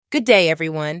Good day,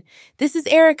 everyone. This is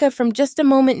Erica from Just a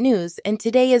Moment News, and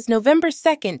today is November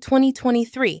 2nd,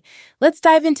 2023. Let's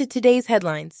dive into today's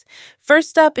headlines.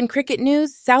 First up in cricket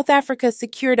news, South Africa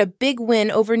secured a big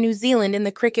win over New Zealand in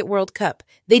the Cricket World Cup.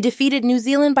 They defeated New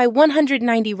Zealand by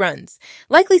 190 runs,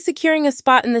 likely securing a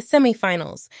spot in the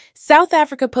semifinals. South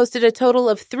Africa posted a total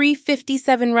of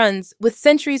 357 runs, with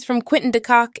centuries from Quinton de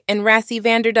Kock and Rassie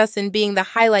van der Dussen being the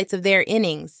highlights of their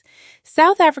innings.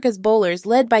 South Africa's bowlers,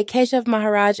 led by Keshav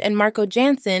Maharaj and Marco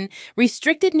Jansen,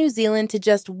 restricted New Zealand to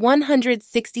just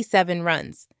 167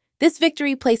 runs. This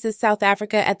victory places South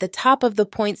Africa at the top of the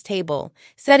points table,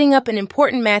 setting up an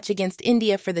important match against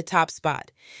India for the top spot.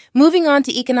 Moving on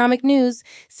to economic news,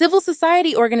 civil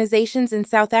society organizations in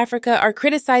South Africa are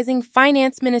criticizing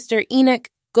Finance Minister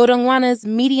Enoch Godongwana's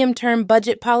medium-term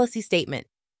budget policy statement.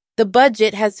 The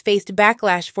budget has faced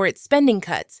backlash for its spending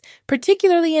cuts,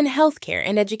 particularly in healthcare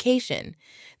and education.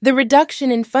 The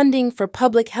reduction in funding for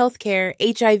public healthcare,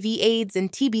 HIV/AIDS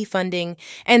and TB funding,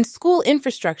 and school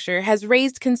infrastructure has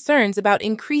raised concerns about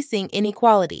increasing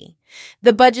inequality.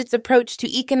 The budget's approach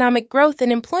to economic growth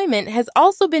and employment has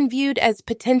also been viewed as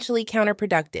potentially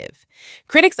counterproductive.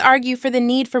 Critics argue for the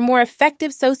need for more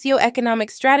effective socioeconomic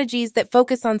strategies that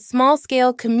focus on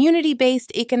small-scale,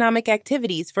 community-based economic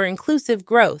activities for inclusive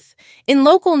growth. In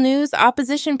local news,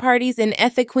 opposition parties in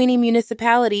eThekwini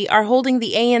municipality are holding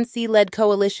the ANC-led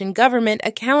coalition government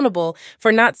accountable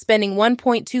for not spending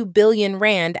 1.2 billion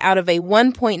rand out of a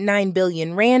 1.9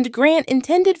 billion rand grant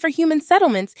intended for human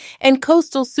settlements and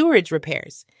coastal sewerage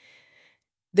repairs.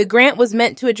 The grant was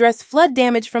meant to address flood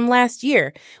damage from last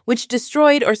year, which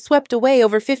destroyed or swept away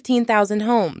over 15,000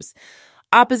 homes.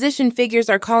 Opposition figures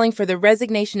are calling for the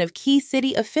resignation of key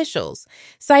city officials,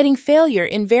 citing failure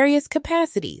in various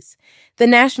capacities. The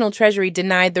National Treasury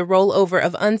denied the rollover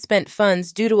of unspent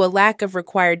funds due to a lack of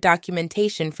required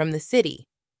documentation from the city.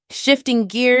 Shifting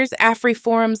gears,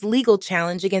 AfriForum's legal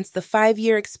challenge against the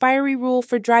 5-year expiry rule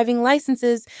for driving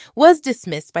licenses was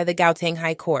dismissed by the Gauteng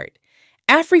High Court.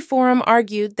 AfriForum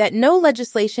argued that no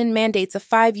legislation mandates a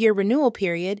 5-year renewal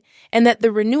period and that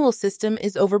the renewal system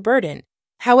is overburdened.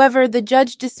 However, the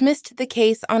judge dismissed the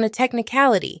case on a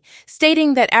technicality,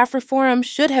 stating that AfriForum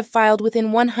should have filed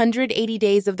within 180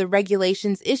 days of the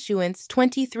regulation's issuance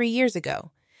 23 years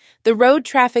ago. The Road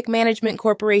Traffic Management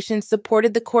Corporation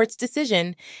supported the court's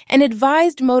decision and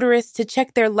advised motorists to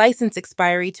check their license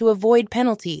expiry to avoid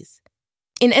penalties.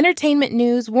 In entertainment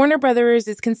news, Warner Bros.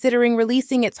 Is considering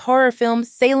releasing its horror film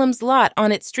Salem's Lot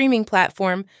on its streaming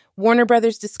platform, Warner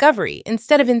Bros. Discovery,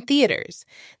 instead of in theaters.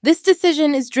 This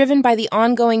decision is driven by the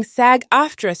ongoing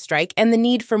SAG-AFTRA strike and the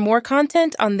need for more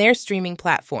content on their streaming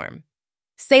platform.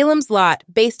 Salem's Lot,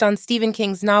 based on Stephen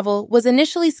King's novel, was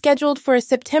initially scheduled for a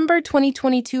September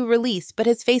 2022 release but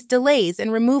has faced delays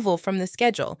and removal from the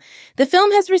schedule. The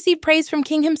film has received praise from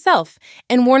King himself,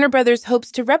 and Warner Bros.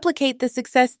 Hopes to replicate the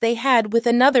success they had with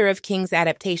another of King's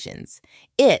adaptations,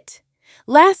 It.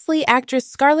 Lastly, actress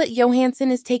Scarlett Johansson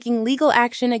is taking legal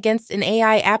action against an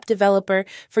AI app developer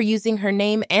for using her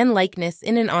name and likeness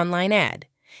in an online ad.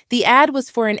 The ad was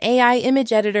for an AI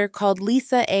image editor called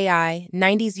Lisa AI,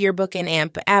 90s Yearbook and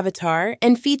AMP avatar,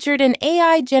 and featured an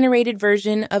AI-generated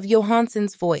version of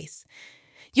Johansson's voice.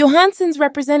 Johansson's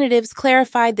representatives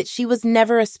clarified that she was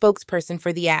never a spokesperson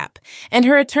for the app, and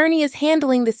her attorney is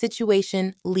handling the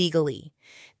situation legally.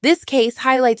 This case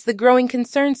highlights the growing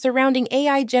concern surrounding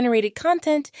AI-generated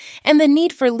content and the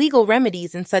need for legal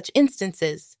remedies in such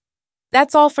instances.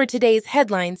 That's all for today's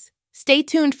headlines. Stay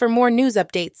tuned for more news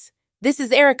updates. This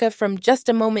is Erica from Just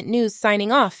a Moment News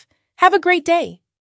signing off. Have a great day.